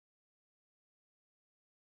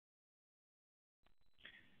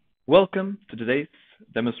Welcome to today's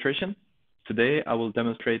demonstration. Today I will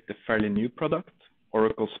demonstrate the fairly new product,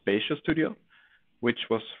 Oracle Spatial Studio, which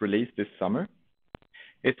was released this summer.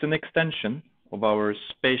 It's an extension of our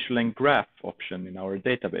spatial and graph option in our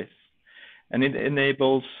database, and it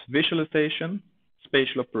enables visualization,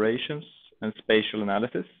 spatial operations, and spatial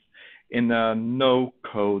analysis in a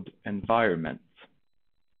no-code environment.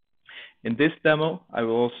 In this demo, I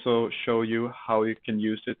will also show you how you can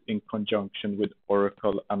use it in conjunction with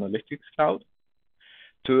Oracle Analytics Cloud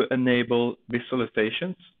to enable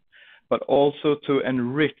visualizations, but also to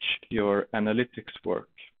enrich your analytics work.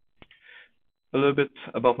 A little bit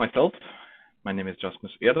about myself. My name is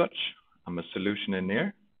Rasmus Eduards. I'm a solution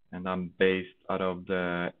engineer, and I'm based out of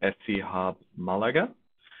the SE Hub Malaga.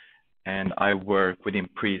 And I work within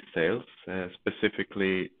pre-sales,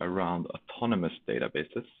 specifically around autonomous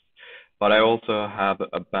databases. But I also have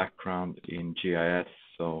a background in GIS,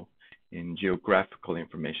 so in geographical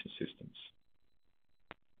information systems.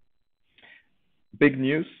 Big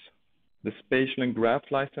news, the spatial and graph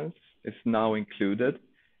license is now included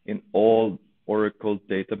in all Oracle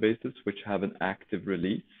databases which have an active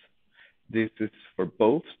release. This is for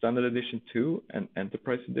both Standard Edition 2 and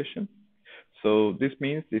Enterprise Edition. So this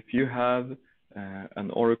means if you have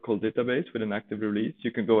an Oracle database with an active release,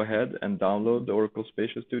 you can go ahead and download the Oracle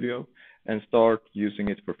Spatial Studio and start using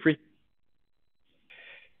it for free.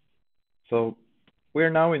 So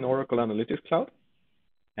we're now in Oracle Analytics Cloud,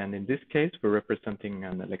 and in this case, we're representing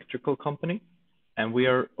an electrical company, and we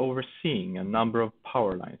are overseeing a number of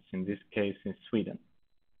power lines, in this case in Sweden.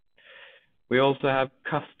 We also have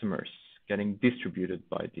customers getting distributed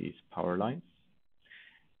by these power lines,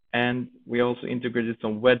 and we also integrated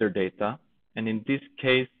some weather data. And in this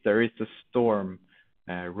case, there is a storm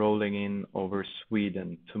rolling in over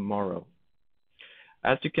Sweden tomorrow.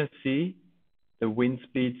 As you can see, the wind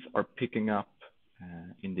speeds are picking up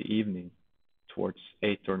in the evening towards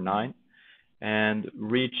 8 or 9 and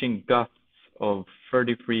reaching gusts of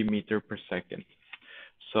 33 meters per second.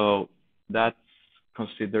 So that's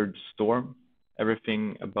considered storm.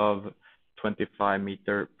 Everything above 25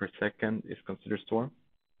 meters per second is considered storm.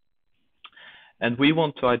 And we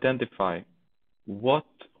want to identify what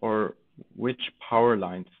or which power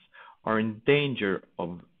lines are in danger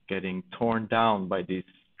of getting torn down by these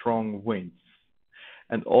strong winds,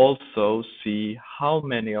 and also see how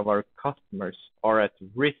many of our customers are at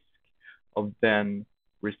risk of then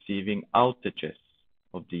receiving outages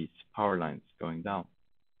of these power lines going down.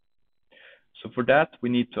 So for that, we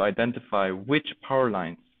need to identify which power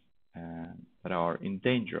lines that are in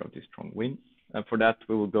danger of these strong winds. And for that,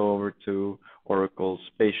 we will go over to Oracle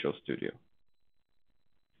Spatial Studio.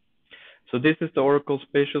 So this is the Oracle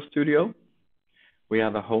Spatial Studio. We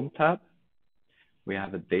have a Home tab. We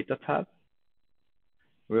have a Data tab.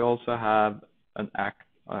 We also have an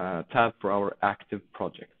tab for our active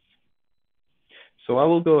projects. So I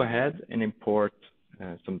will go ahead and import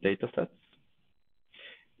some data sets.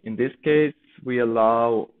 In this case, we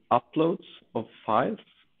allow uploads of files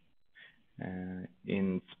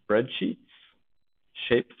in spreadsheets,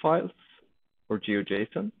 shape files, or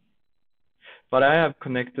GeoJSON. But I have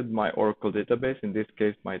connected my Oracle database, in this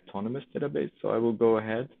case my autonomous database, so I will go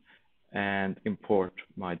ahead and import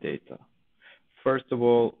my data. First of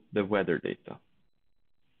all, the weather data.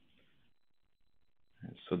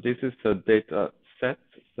 So this is a data set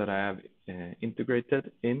that I have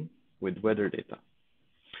integrated in with weather data.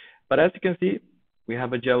 But as you can see, we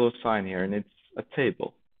have a yellow sign here, and it's a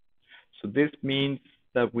table. So this means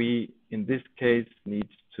that we, in this case, need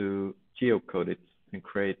to geocode it and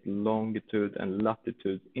create longitude and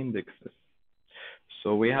latitude indexes.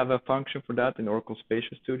 So we have a function for that in Oracle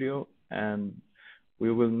Spatial Studio, and we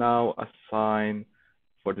will now assign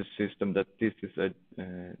for the system that this is a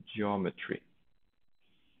geometry.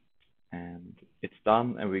 And it's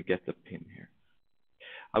done, and we get the pin here.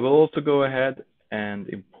 I will also go ahead and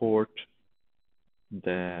import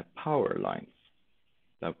the power lines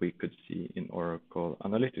that we could see in Oracle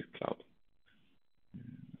Analytics Cloud.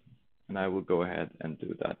 And I will go ahead and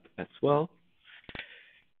do that as well.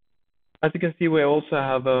 As you can see, we also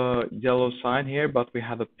have a yellow sign here, but we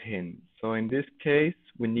have a pin. So in this case,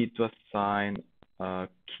 we need to assign a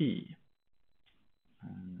key.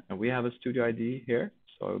 And we have a studio ID here,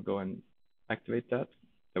 so I'll go and activate that.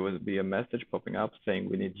 There will be a message popping up saying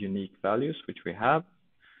we need unique values, which we have.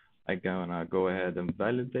 I'm gonna go ahead and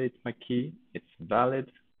validate my key. It's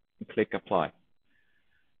valid, and click apply.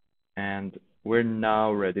 And we're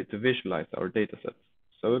now ready to visualize our data set.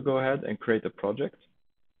 So we'll go ahead and create a project.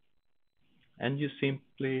 And you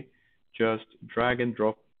simply just drag and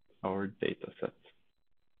drop our data set.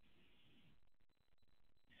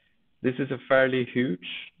 This is a fairly huge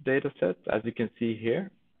data set, as you can see here,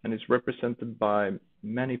 and it's represented by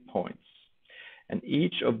many points. And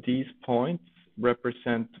each of these points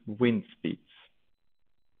represent wind speeds.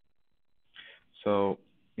 So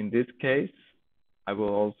in this case, I will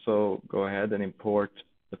also go ahead and import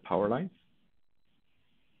the power lines.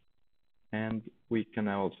 And we can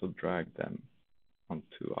also drag them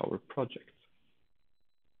onto our project.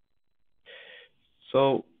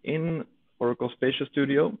 So in Oracle Spatial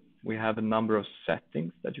Studio, we have a number of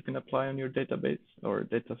settings that you can apply on your database or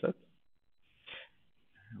dataset.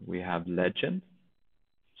 We have legend,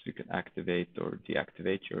 so you can activate or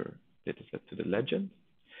deactivate your dataset to the legend.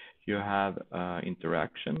 You have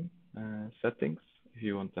interaction settings if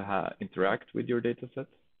you want to interact with your dataset.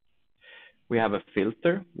 We have a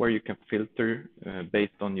filter where you can filter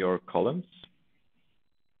based on your columns.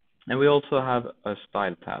 And we also have a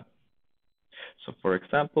style tab. So for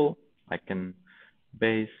example, I can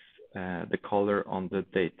base the color on the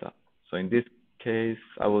data. So in this case,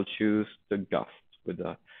 I will choose the gust with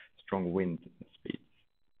a strong wind speed.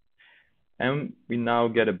 And we now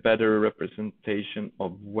get a better representation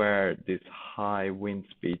of where these high wind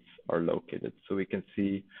speeds are located. So we can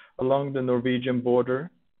see along the Norwegian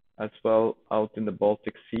border, as well out in the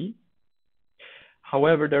Baltic Sea.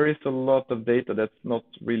 However, there is a lot of data that's not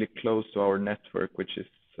really close to our network, which is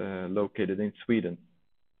located in Sweden.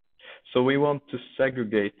 So we want to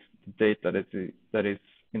segregate the data that is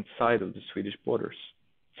inside of the Swedish borders.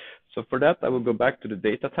 So for that, I will go back to the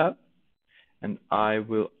data tab and I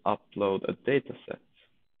will upload a data set.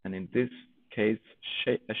 And in this case,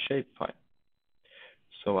 a shapefile.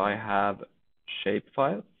 So I have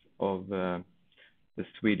shapefiles of the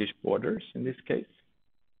Swedish borders in this case.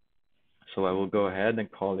 So I will go ahead and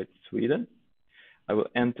call it Sweden. I will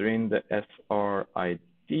enter in the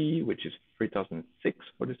SRID, which is 3006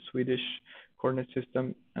 for the Swedish coordinate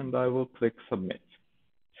system, and I will click submit.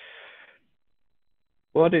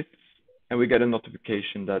 And we get a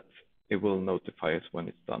notification that it will notify us when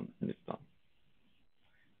it's done, and it's done.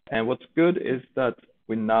 And what's good is that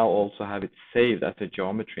we now also have it saved as a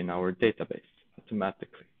geometry in our database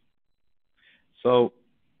automatically. So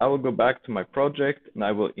I will go back to my project and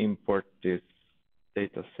I will import this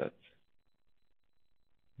data set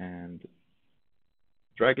and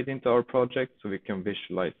drag it into our project so we can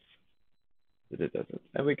visualize the data set.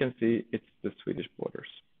 And we can see it's the Swedish borders.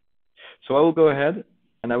 So I will go ahead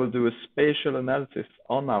and I will do a spatial analysis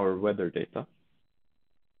on our weather data.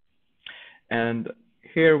 And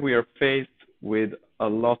here we are faced with a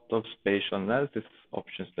lot of spatial analysis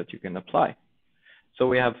options that you can apply. So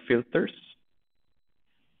we have filters.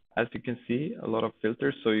 As you can see, a lot of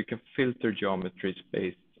filters, so you can filter geometries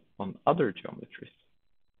based on other geometries.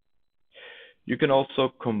 You can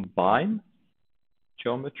also combine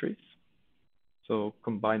geometries. So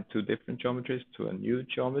combine two different geometries to a new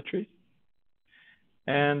geometry.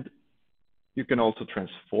 And you can also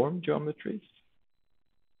transform geometries.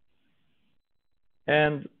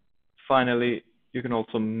 And finally, you can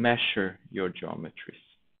also measure your geometries.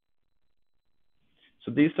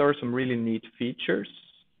 So these are some really neat features.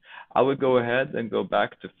 I will go ahead and go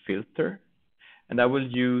back to filter, and I will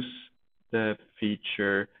use the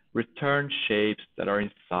feature return shapes that are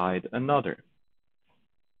inside another.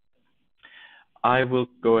 I will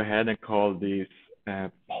go ahead and call these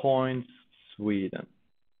points Sweden.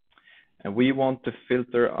 And we want to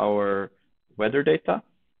filter our weather data,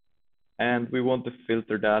 and we want to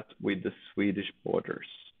filter that with the Swedish borders.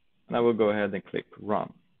 And I will go ahead and click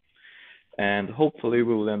run. And hopefully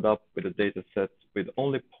we will end up with a data set with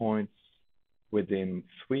only points within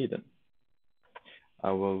Sweden.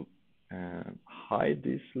 I will hide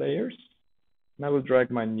these layers, and I will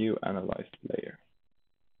drag my new analyzed layer.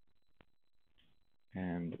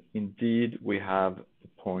 And indeed, we have the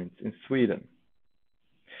points in Sweden.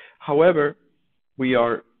 However, we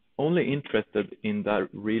are only interested in the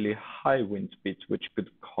really high wind speeds, which could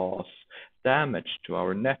cause damage to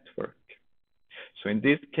our network. So in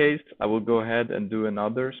this case, I will go ahead and do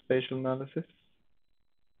another spatial analysis.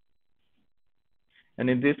 And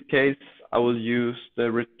in this case, I will use the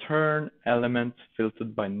return element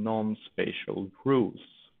filtered by non-spatial rules.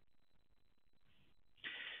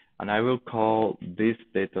 And I will call this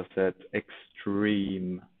dataset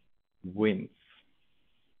extreme winds.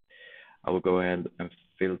 I will go ahead and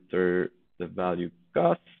filter the value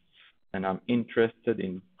gusts, and I'm interested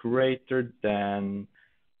in greater than,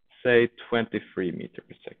 say, 23 meters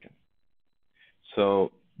per second.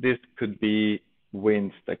 So this could be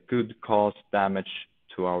winds that could cause damage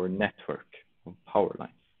to our network of power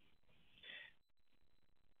lines.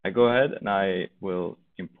 I go ahead and I will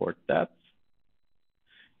import that.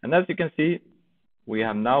 And as you can see, we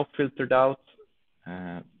have now filtered out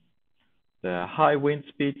the high wind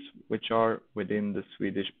speeds which are within the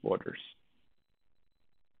Swedish borders.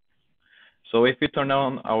 So if we turn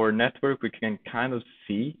on our network, we can kind of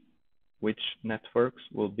see which networks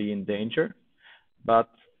will be in danger, but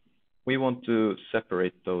we want to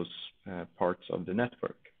separate those parts of the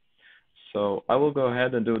network. So I will go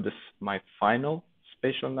ahead and do this, my final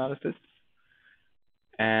spatial analysis.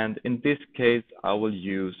 And in this case, I will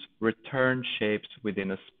use return shapes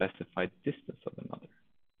within a specified distance of another.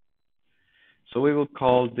 So we will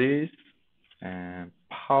call these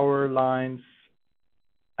power lines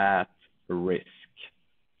at risk.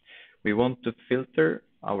 We want to filter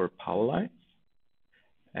our power lines,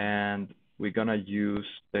 and we're gonna use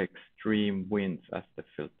the extreme winds as the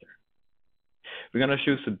filter. We're gonna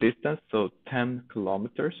choose a distance, so 10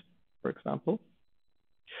 kilometers, for example.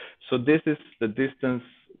 So this is the distance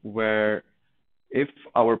where if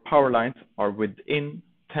our power lines are within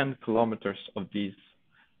 10 kilometers of these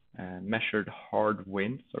measured hard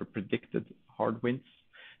winds or predicted hard winds,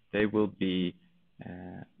 they will be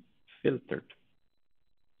filtered.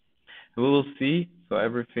 We will see, so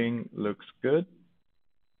everything looks good.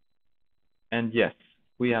 And yes,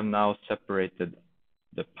 we have now separated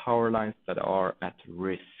the power lines that are at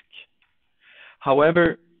risk.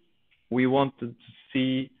 However, we wanted to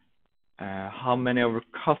see how many of our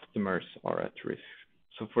customers are at risk.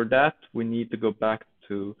 So for that, we need to go back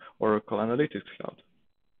to Oracle Analytics Cloud.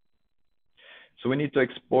 So we need to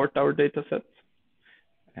export our data set,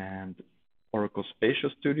 and Oracle Spatial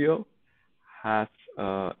Studio has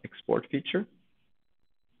an export feature.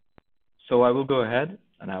 So I will go ahead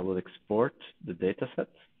and I will export the data set.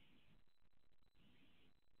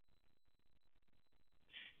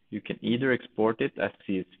 You can either export it as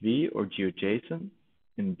CSV or GeoJSON.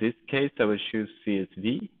 In this case, I will choose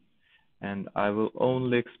CSV, and I will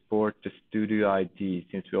only export the Studio ID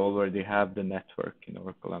since we already have the network in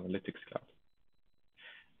Oracle Analytics Cloud.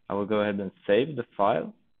 I will go ahead and save the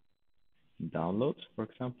file, downloads, for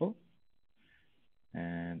example,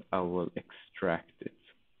 and I will extract it.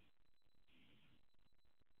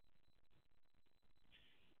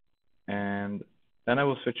 And then I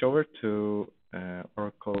will switch over to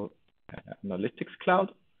Oracle Analytics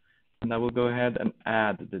Cloud, and I will go ahead and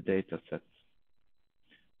add the data set.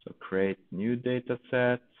 So create new data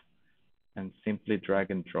set and simply drag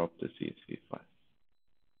and drop the CSV file.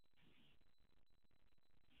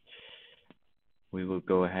 We will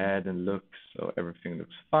go ahead and look, so everything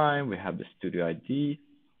looks fine. We have the Studio ID.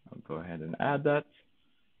 I'll go ahead and add that.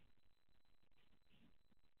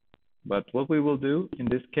 But what we will do in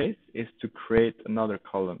this case is to create another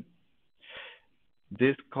column.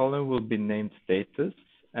 This column will be named status,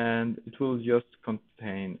 and it will just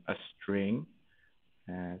contain a string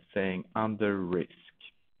saying under risk.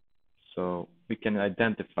 So we can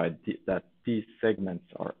identify that these segments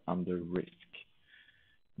are under risk.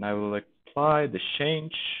 And I will apply the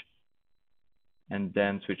change and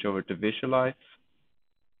then switch over to visualize.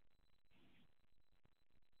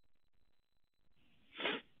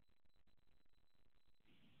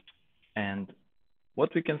 And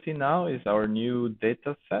what we can see now is our new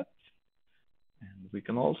data set. And we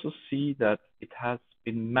can also see that it has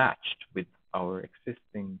been matched with our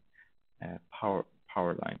existing power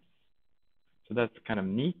lines. So that's kind of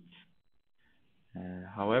neat.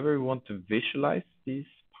 However, we want to visualize these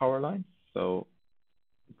power lines. So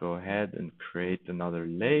go ahead and create another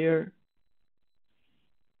layer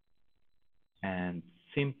and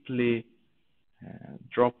simply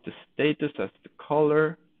drop the status as the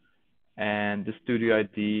color and the Studio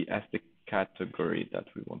ID as the category that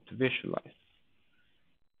we want to visualize.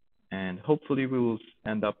 And hopefully we will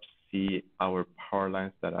end up see our power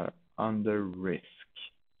lines that are under risk.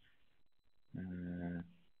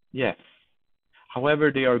 Yes.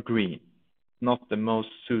 However, they are green, not the most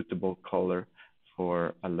suitable color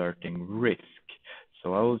for alerting risk.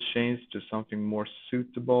 So I will change to something more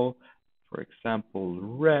suitable, for example,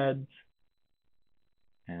 red,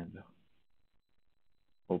 and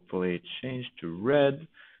hopefully it changed to red,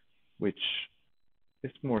 which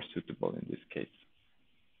is more suitable in this case.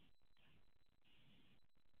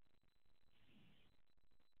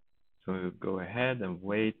 So we'll go ahead and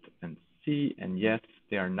wait and see, and yes,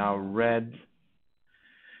 they are now red.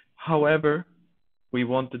 However, we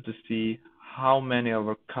wanted to see how many of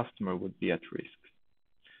our customers would be at risk.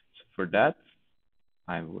 So for that,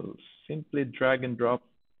 I will simply drag and drop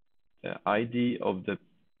the ID of the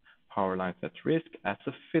power lines at risk as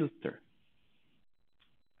a filter.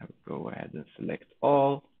 I will go ahead and select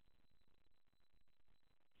all.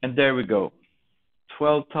 And there we go.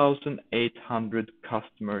 12,800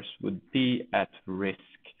 customers would be at risk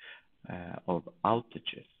of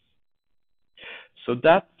outages. So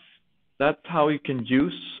that's how you can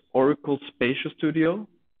use Oracle Spatial Studio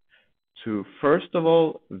to, first of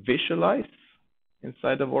all, visualize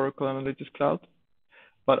inside of Oracle Analytics Cloud,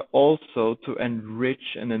 but also to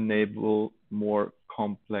enrich and enable more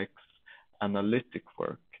complex analytic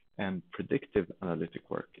work and predictive analytic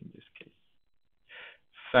work in this case.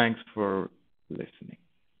 Thanks for listening.